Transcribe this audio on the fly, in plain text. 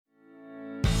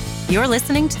You're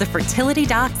listening to the Fertility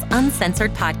Docs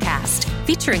Uncensored podcast,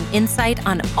 featuring insight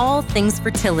on all things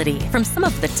fertility from some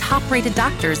of the top-rated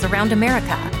doctors around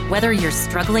America. Whether you're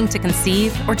struggling to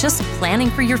conceive or just planning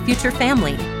for your future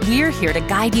family, we're here to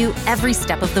guide you every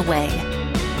step of the way.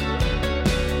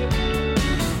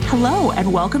 Hello,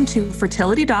 and welcome to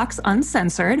Fertility Docs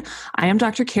Uncensored. I am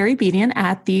Dr. Carrie Bedian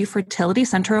at the Fertility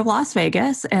Center of Las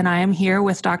Vegas, and I am here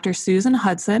with Dr. Susan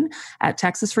Hudson at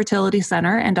Texas Fertility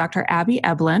Center and Dr. Abby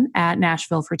Eblin at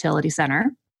Nashville Fertility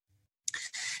Center.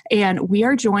 And we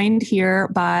are joined here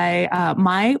by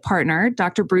my partner,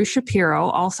 Dr. Bruce Shapiro,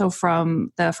 also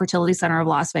from the Fertility Center of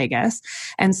Las Vegas.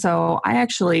 And so I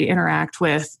actually interact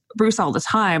with Bruce all the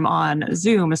time on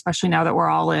Zoom, especially now that we're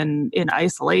all in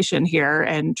isolation here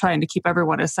and trying to keep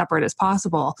everyone as separate as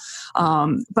possible.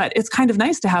 But it's kind of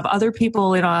nice to have other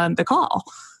people in on the call.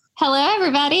 Hello,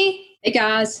 everybody. Hey,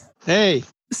 guys. Hey.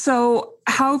 So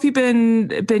how have you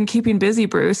been keeping busy,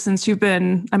 Bruce, since you've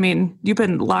been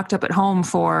locked up at home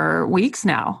for weeks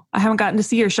now? I haven't gotten to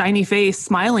see your shiny face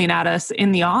smiling at us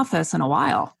in the office in a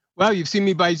while. Well, you've seen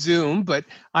me by Zoom, but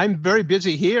I'm very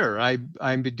busy here.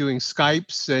 I've been doing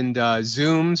Skypes and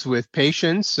Zooms with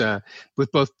patients,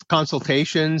 with both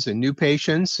consultations and new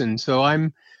patients. And so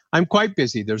I'm quite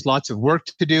busy. There's lots of work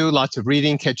to do, lots of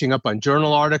reading, catching up on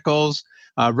journal articles,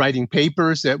 writing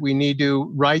papers that we need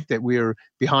to write that we are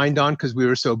behind on because we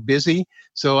were so busy.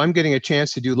 So I'm getting a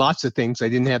chance to do lots of things I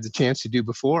didn't have the chance to do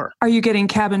before. Are you getting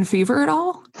cabin fever at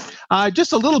all?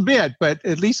 Just a little bit, but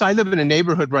at least I live in a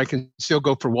neighborhood where I can still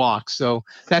go for walks. So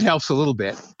that helps a little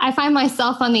bit. I find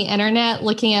myself on the internet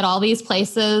looking at all these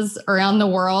places around the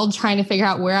world, trying to figure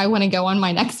out where I want to go on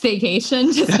my next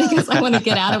vacation, just because I want to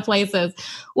get out of places.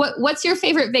 What's your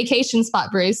favorite vacation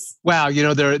spot, Bruce? Wow,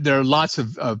 there are lots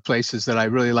of places that I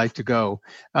really like to go.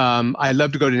 I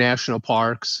love to go to national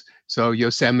parks, so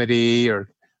Yosemite or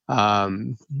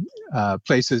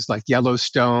places like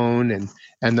Yellowstone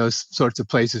and those sorts of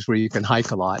places where you can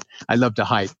hike a lot. I love to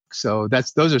hike, so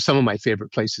those are some of my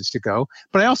favorite places to go.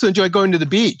 But I also enjoy going to the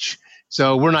beach.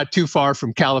 So we're not too far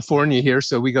from California here,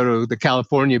 so we go to the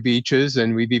California beaches,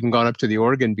 and we've even gone up to the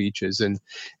Oregon beaches, and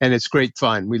it's great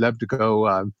fun. We love to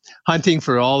go hunting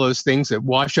for all those things that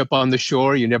wash up on the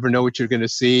shore. You never know what you're going to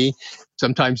see.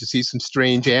 Sometimes you see some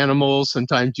strange animals.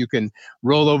 Sometimes you can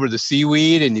roll over the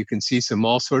seaweed, and you can see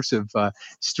all sorts of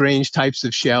strange types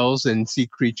of shells and sea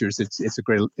creatures.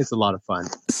 It's a lot of fun.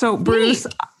 So, Bruce,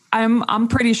 I'm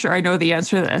pretty sure I know the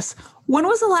answer to this. When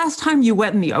was the last time you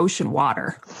went in the ocean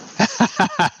water?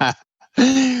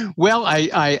 Well,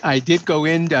 I did go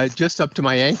in just up to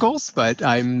my ankles, but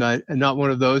I'm not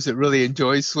one of those that really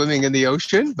enjoys swimming in the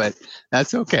ocean, but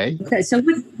that's okay. Okay, so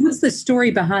what's the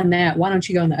story behind that? Why don't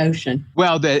you go in the ocean?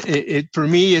 Well, for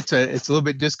me, it's a little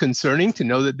bit disconcerting to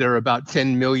know that there are about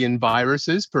 10 million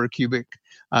viruses per cubic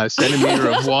centimeter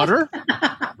of water.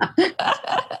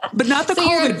 But not the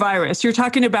COVID virus. You're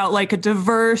talking about like a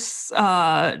diverse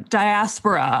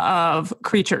diaspora of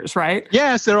creatures, right?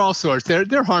 Yes, they're all sorts.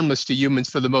 They're harmless to humans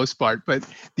for the most part, but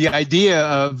the idea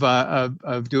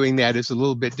of doing that is a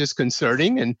little bit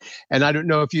disconcerting. And I don't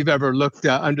know if you've ever looked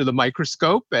under the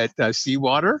microscope at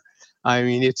seawater. I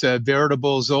mean, it's a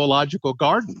veritable zoological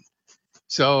garden.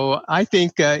 So I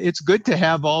think it's good to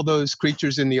have all those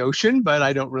creatures in the ocean, but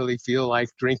I don't really feel like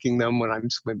drinking them when I'm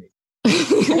swimming.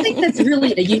 I think that's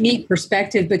really a unique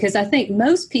perspective, because I think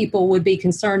most people would be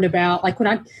concerned about, like when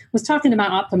I was talking to my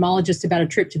ophthalmologist about a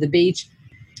trip to the beach,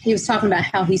 he was talking about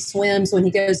how he swims when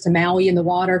he goes to Maui in the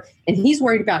water, and he's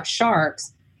worried about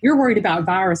sharks. You're worried about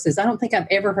viruses. I don't think I've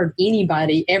ever heard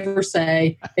anybody ever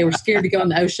say they were scared to go in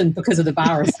the ocean because of the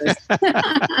viruses.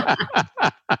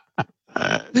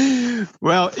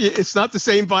 Well, it's not the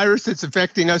same virus that's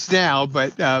affecting us now,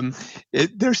 but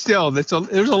there's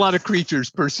a lot of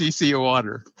creatures per cc of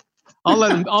water. I'll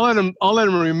let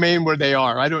them remain where they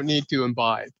are. I don't need to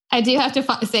imbibe. I do have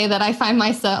to say that I find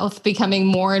myself becoming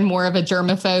more and more of a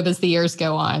germaphobe as the years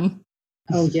go on.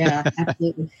 Oh, yeah,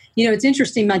 absolutely. It's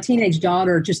interesting. My teenage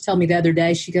daughter just told me the other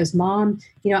day, she goes, Mom,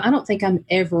 I don't think I'm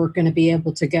ever going to be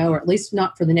able to go, or at least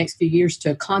not for the next few years,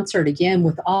 to a concert again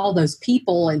with all those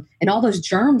people and all those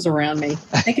germs around me.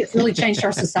 I think it's really changed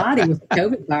our society with the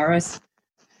COVID virus.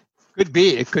 Could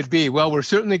be. It could be. Well, we're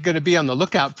certainly going to be on the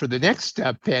lookout for the next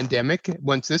pandemic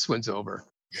once this one's over.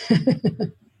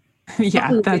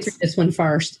 Yeah, that's this one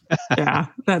first. Yeah,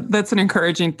 that's an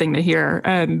encouraging thing to hear.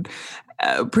 And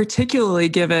particularly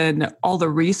given all the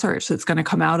research that's going to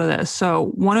come out of this. So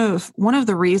one of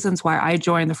the reasons why I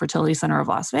joined the Fertility Center of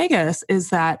Las Vegas is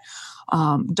that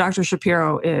Dr.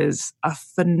 Shapiro is a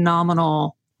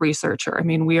phenomenal researcher. I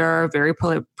mean, we are very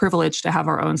privileged to have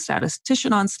our own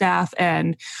statistician on staff,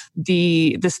 and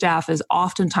the staff is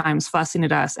oftentimes fussing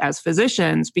at us as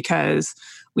physicians because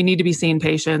we need to be seeing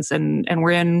patients, and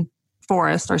we're in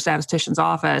Forrest, our statistician's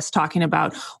office, talking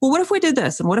about, well, what if we did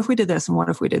this? And what if we did this? And what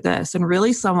if we did this? And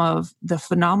really some of the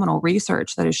phenomenal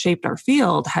research that has shaped our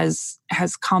field has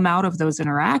come out of those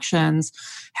interactions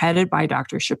headed by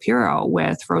Dr. Shapiro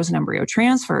with frozen embryo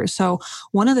transfer. So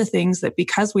one of the things that,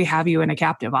 because we have you in a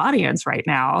captive audience right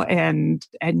now and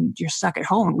you're stuck at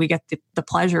home, we get the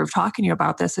pleasure of talking to you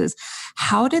about this, is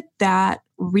how did that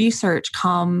research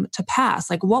come to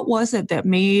pass? Like, what was it that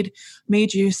made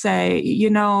you say,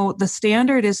 the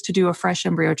standard is to do a fresh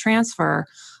embryo transfer,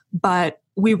 but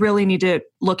we really need to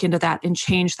look into that and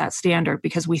change that standard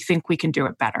because we think we can do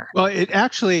it better? Well, it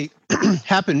actually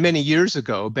happened many years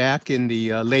ago, back in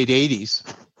the late 80s.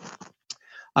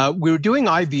 We were doing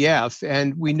IVF,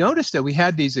 and we noticed that we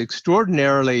had these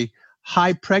extraordinarily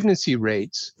high pregnancy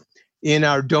rates in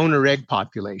our donor egg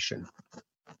population.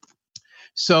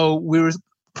 So we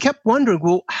kept wondering,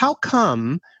 well, how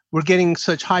come we're getting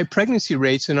such high pregnancy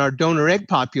rates in our donor egg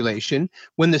population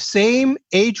when the same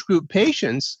age group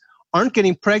patients aren't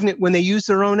getting pregnant when they use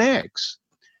their own eggs?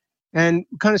 And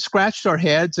kind of scratched our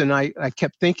heads, and I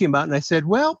kept thinking about it, and I said,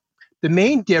 well, the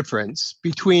main difference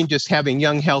between just having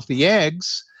young, healthy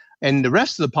eggs and the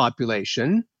rest of the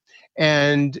population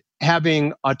and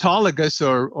having autologous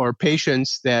or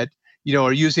patients that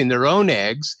are using their own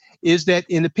eggs is that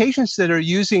in the patients that are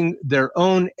using their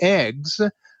own eggs,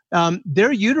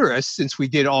 their uterus, since we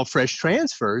did all fresh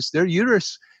transfers, their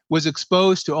uterus was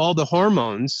exposed to all the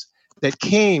hormones that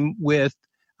came with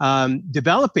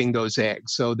developing those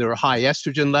eggs. So there were high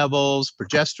estrogen levels,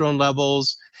 progesterone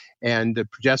levels, and the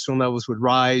progesterone levels would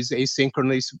rise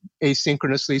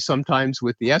asynchronously sometimes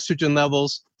with the estrogen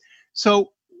levels.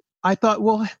 So I thought,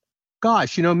 well,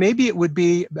 gosh, maybe it would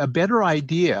be a better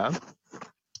idea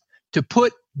to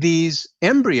put these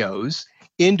embryos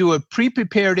into a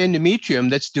pre-prepared endometrium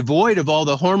that's devoid of all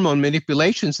the hormone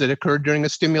manipulations that occur during a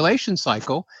stimulation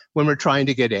cycle when we're trying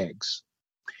to get eggs.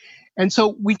 And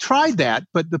so we tried that,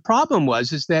 but the problem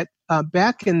is that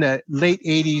back in the late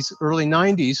 80s, early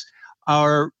 90s,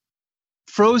 our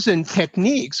freezing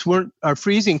techniques weren't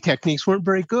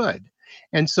very good.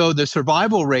 And so the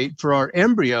survival rate for our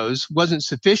embryos wasn't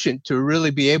sufficient to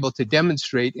really be able to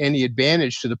demonstrate any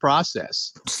advantage to the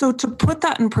process. So to put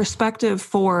that in perspective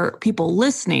for people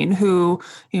listening who,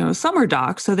 some are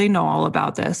docs, so they know all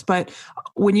about this, but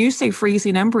when you say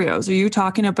freezing embryos, are you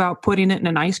talking about putting it in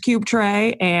an ice cube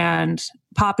tray and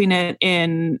popping it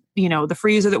in, the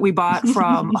freezer that we bought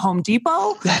from Home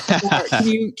Depot?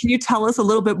 Can you tell us a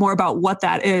little bit more about what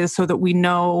that is so that we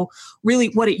know really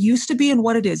what it used to be and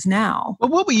what it is now? Well,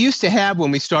 what we used to have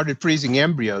when we started freezing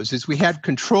embryos is we had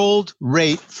controlled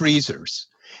rate freezers.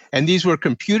 And these were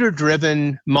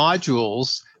computer-driven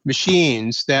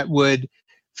machines that would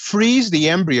freeze the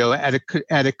embryo at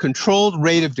a controlled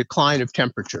rate of decline of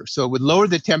temperature. So it would lower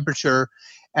the temperature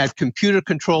at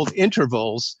computer-controlled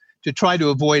intervals to try to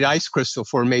avoid ice crystal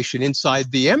formation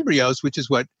inside the embryos, which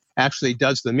is what actually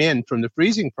does them in from the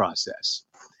freezing process.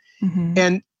 Mm-hmm.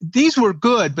 And these were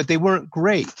good, but they weren't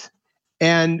great.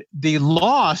 And the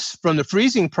loss from the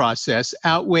freezing process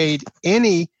outweighed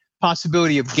any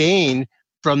possibility of gain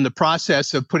from the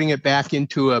process of putting it back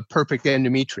into a perfect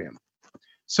endometrium.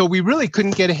 So we really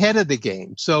couldn't get ahead of the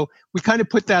game. So we kind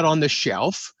of put that on the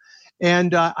shelf,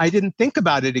 and I didn't think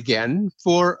about it again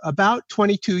for about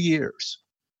 22 years.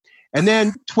 And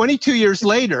then 22 years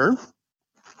later,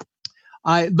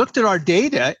 I looked at our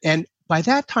data, and by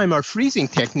that time, our freezing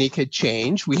technique had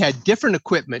changed. We had different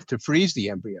equipment to freeze the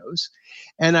embryos.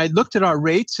 And I looked at our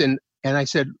rates, and I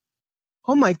said,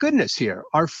 oh my goodness, here,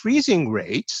 our freezing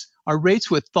rates, our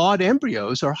rates with thawed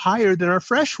embryos are higher than our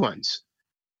fresh ones.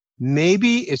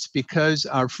 Maybe it's because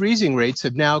our freezing rates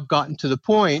have now gotten to the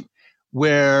point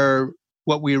where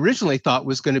what we originally thought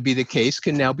was going to be the case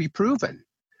can now be proven.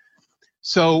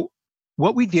 So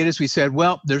what we did is we said,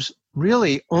 well, there's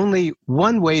really only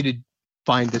one way to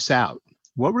find this out.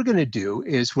 What we're going to do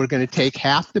is we're going to take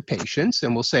half the patients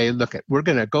and we'll say, look, we're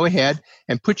going to go ahead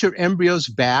and put your embryos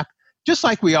back just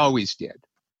like we always did.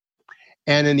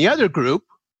 And in the other group,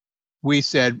 we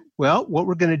said, well, what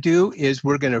we're going to do is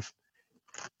we're going to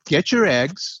get your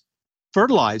eggs,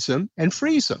 fertilize them, and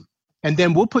freeze them. And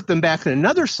then we'll put them back in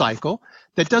another cycle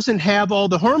that doesn't have all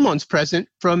the hormones present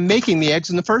from making the eggs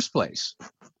in the first place.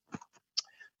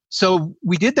 So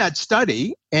we did that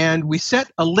study, and we set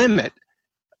a limit.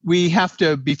 We have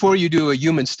to, before you do a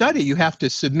human study, you have to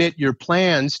submit your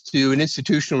plans to an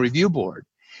institutional review board.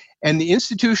 And the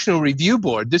Institutional Review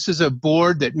Board, this is a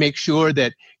board that makes sure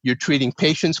that you're treating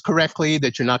patients correctly,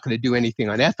 that you're not going to do anything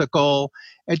unethical,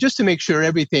 and just to make sure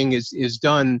everything is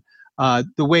done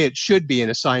the way it should be in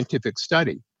a scientific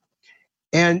study.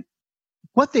 And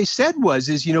what they said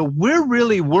is, we're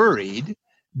really worried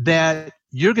that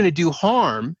you're going to do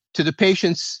harm to the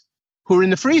patients who are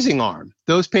in the freezing arm,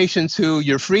 those patients who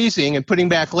you're freezing and putting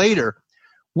back later.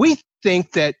 We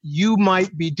think that you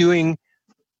might be doing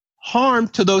harm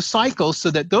to those cycles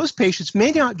so that those patients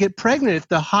may not get pregnant at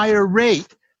the higher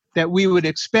rate that we would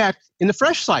expect in the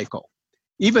fresh cycle.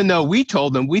 Even though we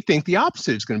told them we think the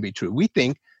opposite is going to be true. We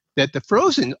think that the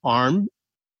frozen arm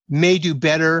may do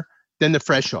better than the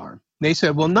fresh arm. And they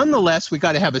said, well, nonetheless, we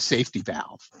got to have a safety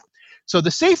valve. So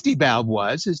the safety valve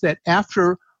is that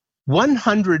after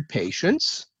 100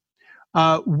 patients,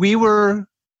 we were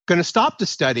going to stop the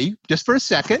study just for a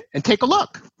second and take a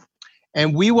look.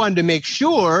 And we wanted to make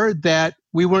sure that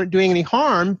we weren't doing any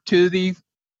harm to the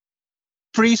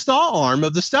freeze-thaw arm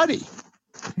of the study.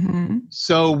 Mm-hmm.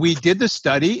 So we did the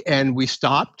study and we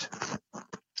stopped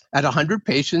at 100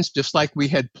 patients, just like we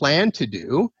had planned to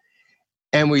do.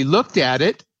 And we looked at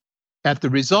the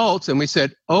results, and we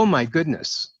said, oh my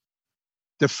goodness,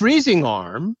 the freezing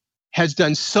arm has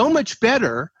done so much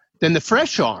better than the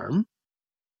fresh arm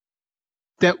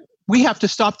that we have to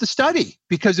stop the study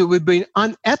because it would be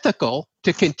unethical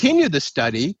to continue the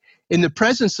study in the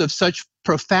presence of such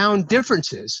profound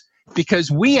differences,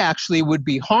 because we actually would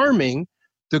be harming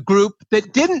the group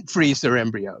that didn't freeze their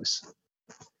embryos.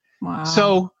 Wow.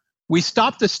 So we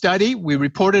stopped the study, we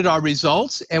reported our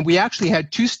results, and we actually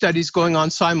had 2 studies going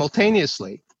on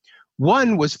simultaneously.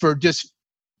 One was for just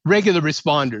regular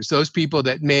responders, those people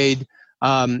that made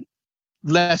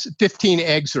 15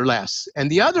 eggs or less. And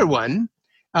the other one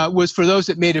was for those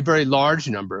that made a very large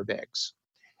number of eggs.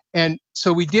 And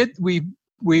so we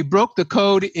broke the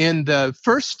code in the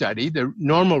first study, the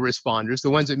normal responders, the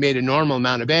ones that made a normal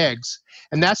amount of eggs.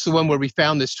 And that's the one where we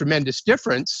found this tremendous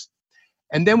difference.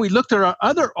 And then we looked at our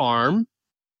other arm,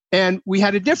 and we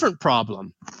had a different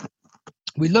problem.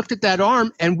 We looked at that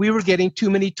arm, and we were getting too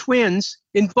many twins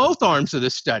in both arms of the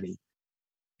study.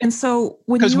 And so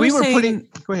when you were saying,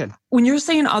 go ahead. When you're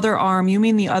saying other arm, you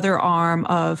mean the other arm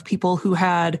of people who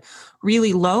had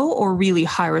really low or really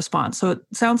high response? So it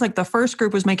sounds like the first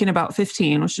group was making about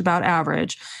 15, which is about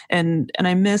average. And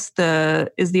I missed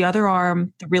is the other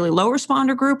arm the really low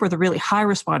responder group or the really high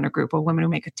responder group of women who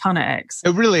make a ton of eggs?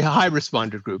 A really high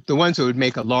responder group, the ones that would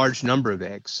make a large number of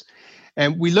eggs.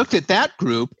 And we looked at that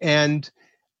group, and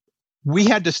we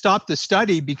had to stop the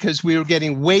study because we were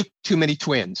getting way too many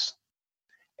twins.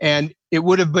 And it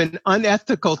would have been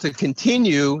unethical to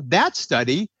continue that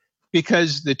study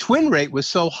because the twin rate was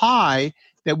so high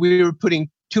that we were putting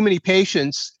too many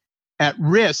patients at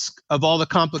risk of all the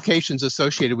complications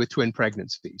associated with twin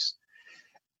pregnancies.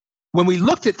 When we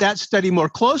looked at that study more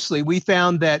closely, we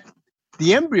found that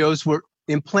the embryos were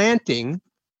implanting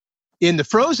in the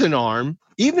frozen arm,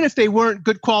 even if they weren't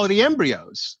good quality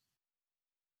embryos.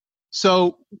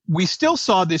 So we still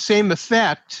saw the same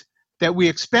effect that we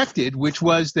expected, which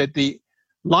was that the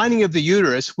lining of the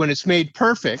uterus, when it's made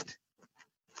perfect,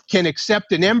 can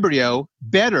accept an embryo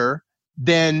better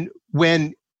than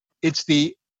when it's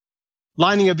the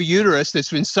lining of a uterus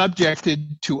that's been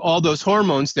subjected to all those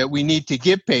hormones that we need to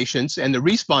give patients and the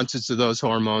responses to those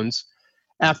hormones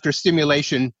after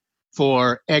stimulation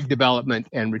for egg development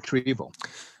and retrieval.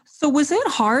 So was it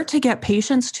hard to get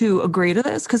patients to agree to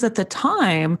this? Because at the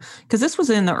time, because this was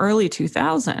in the early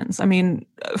 2000s, I mean,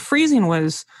 freezing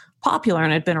was popular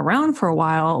and had been around for a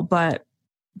while, but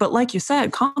like you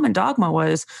said, common dogma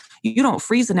was you don't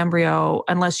freeze an embryo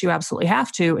unless you absolutely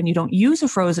have to, and you don't use a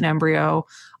frozen embryo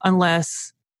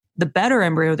unless the better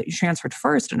embryo that you transferred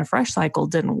first in a fresh cycle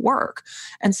didn't work.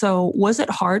 And so was it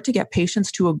hard to get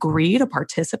patients to agree to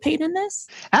participate in this?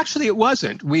 Actually, it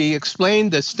wasn't. We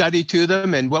explained the study to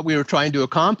them and what we were trying to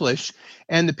accomplish,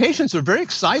 and the patients were very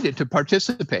excited to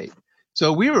participate.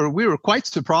 So we were quite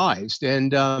surprised,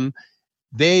 and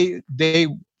they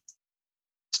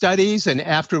studies, and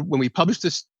when we published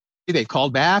this, they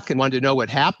called back and wanted to know what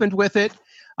happened with it,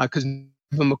 because some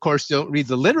of them, of course, don't read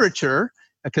the literature,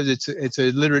 because it's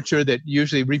a literature that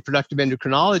usually reproductive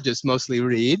endocrinologists mostly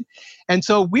read. And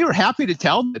so we were happy to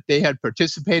tell them that they had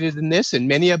participated in this, and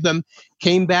many of them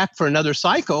came back for another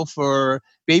cycle for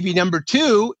baby number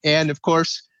 2. And of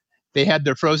course, they had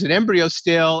their frozen embryos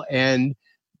still, and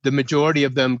the majority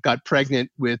of them got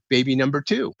pregnant with baby number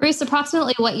 2. Bruce,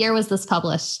 approximately what year was this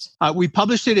published? We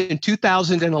published it in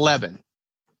 2011.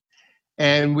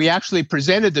 And we actually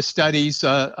presented the studies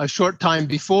a short time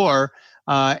before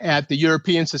at the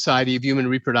European Society of Human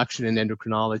Reproduction and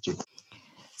Endocrinology.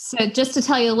 So just to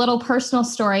tell you a little personal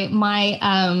story, my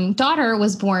daughter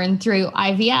was born through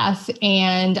IVF,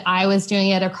 and I was doing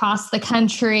it across the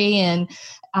country. And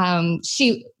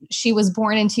she was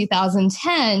born in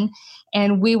 2010,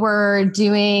 and we were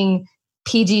doing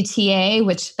PGTA,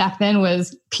 which back then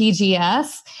was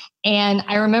PGS. And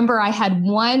I remember I had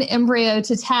one embryo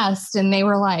to test, and they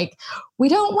were like, "We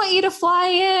don't want you to fly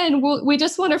in. We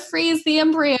just want to freeze the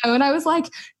embryo." And I was like,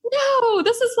 "No,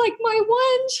 this is like my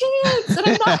one chance." And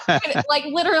I'm not like,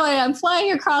 literally, I'm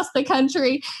flying across the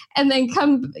country, and then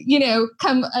come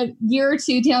a year or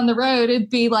two down the road, it'd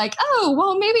be like, "Oh,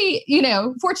 well, maybe,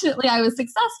 fortunately I was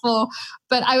successful."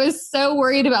 But I was so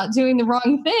worried about doing the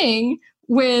wrong thing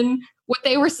when what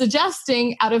they were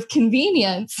suggesting out of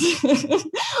convenience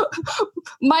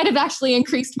might have actually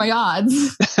increased my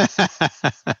odds.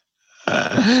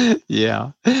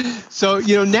 Yeah. So,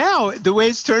 now the way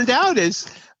it's turned out is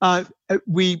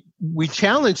we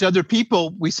challenged other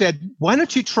people. We said, why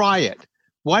don't you try it?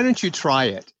 Why don't you try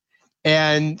it?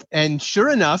 And sure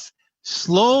enough,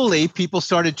 slowly people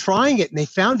started trying it, and they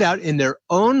found out in their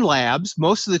own labs,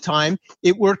 most of the time,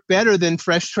 it worked better than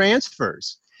fresh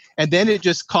transfers. And then it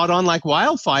just caught on like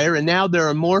wildfire. And now there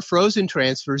are more frozen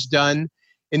transfers done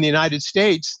in the United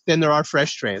States than there are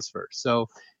fresh transfers. So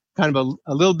kind of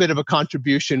a little bit of a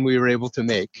contribution we were able to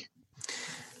make.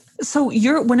 So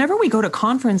whenever we go to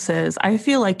conferences, I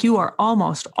feel like you are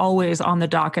almost always on the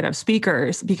docket of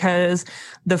speakers, because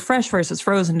the fresh versus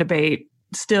frozen debate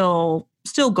still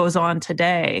goes on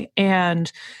today.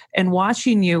 And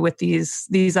watching you with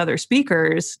these other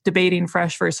speakers debating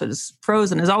fresh versus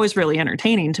frozen is always really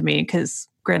entertaining to me, because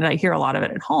granted, I hear a lot of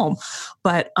it at home,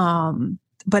 but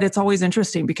it's always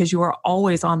interesting because you are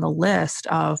always on the list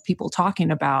of people talking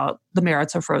about the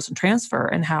merits of frozen transfer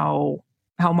and how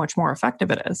much more effective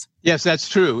it is. Yes, that's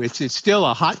true. It's still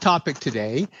a hot topic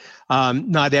today.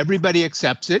 Not everybody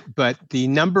accepts it, but the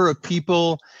number of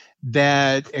people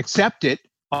that accept it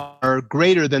are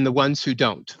greater than the ones who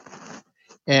don't.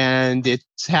 And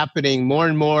it's happening more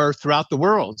and more throughout the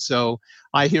world. So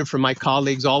I hear from my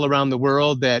colleagues all around the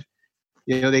world that,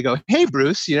 they go, "Hey,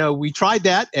 Bruce, we tried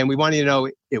that and we want you to know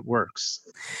it works."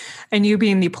 And you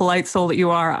being the polite soul that you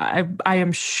are, I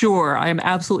am sure, I am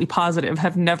absolutely positive,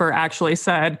 have never actually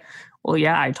said, "Well,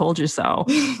 yeah, I told you so."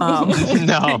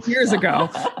 No. Years ago.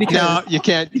 Because, no, you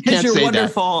can't. Because you're say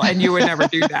wonderful and you would never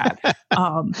do that.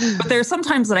 But there's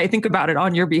sometimes that I think about it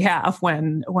on your behalf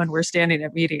when we're standing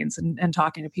at meetings and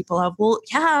talking to people of, "Well,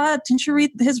 yeah, didn't you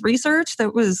read his research?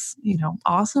 That was,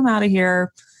 awesome out of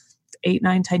here 8,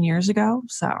 9, 10 years ago."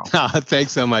 So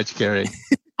thanks so much, Carrie.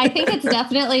 I think it's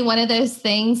definitely one of those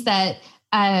things that,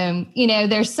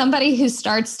 there's somebody who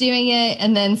starts doing it,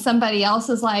 and then somebody else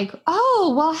is like,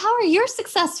 "Oh, well, how are your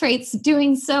success rates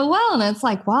doing so well?" And it's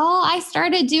like, "Well, I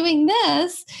started doing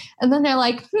this." And then they're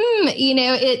like,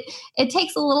 it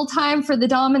takes a little time for the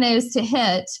dominoes to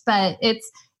hit, but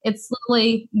it's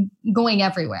slowly going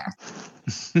everywhere.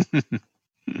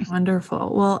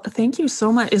 Wonderful. Well, thank you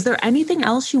so much. Is there anything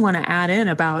else you want to add in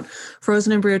about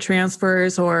frozen embryo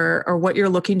transfers or what you're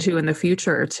looking to in the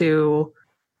future to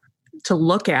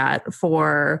look at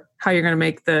for how you're going to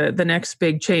make the next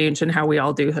big change in how we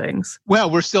all do things?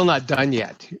 Well, we're still not done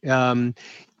yet.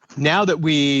 Now that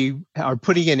we are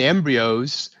putting in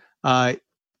embryos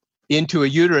into a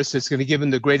uterus that's going to give them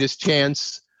the greatest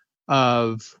chance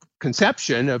of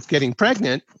conception, of getting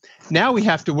pregnant, now we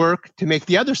have to work to make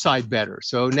the other side better.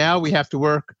 So now we have to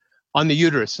work on the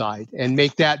uterus side and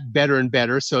make that better and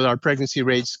better so that our pregnancy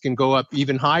rates can go up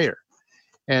even higher.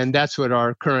 And that's what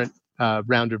our current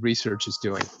round of research is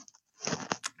doing.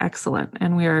 Excellent.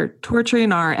 And we are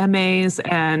torturing our MAs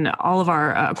and all of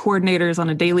our coordinators on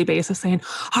a daily basis saying,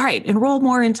 "All right, enroll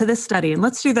more into this study and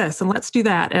let's do this and let's do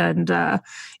that." And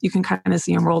you can kind of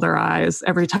see them roll their eyes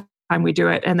every time we do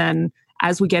it. And then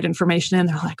as we get information in,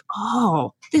 they're like,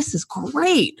 "Oh, this is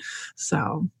great."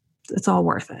 So it's all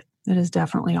worth it. It is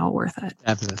definitely all worth it.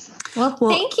 Definitely. Well,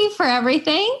 thank you for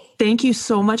everything. Thank you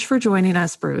so much for joining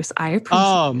us, Bruce. I appreciate it.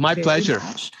 Oh, my pleasure.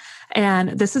 Much. And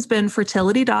this has been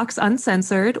Fertility Docs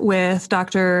Uncensored with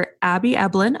Dr. Abby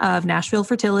Eblin of Nashville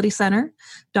Fertility Center,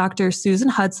 Dr. Susan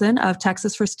Hudson of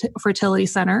Texas Fertility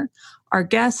Center, our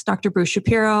guest, Dr. Bruce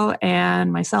Shapiro,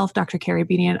 and myself, Dr. Carrie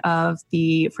Bedian of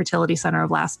the Fertility Center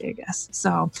of Las Vegas.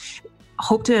 So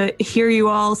hope to hear you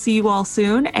all, see you all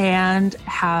soon, and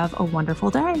have a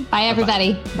wonderful day. Bye,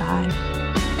 everybody. Bye.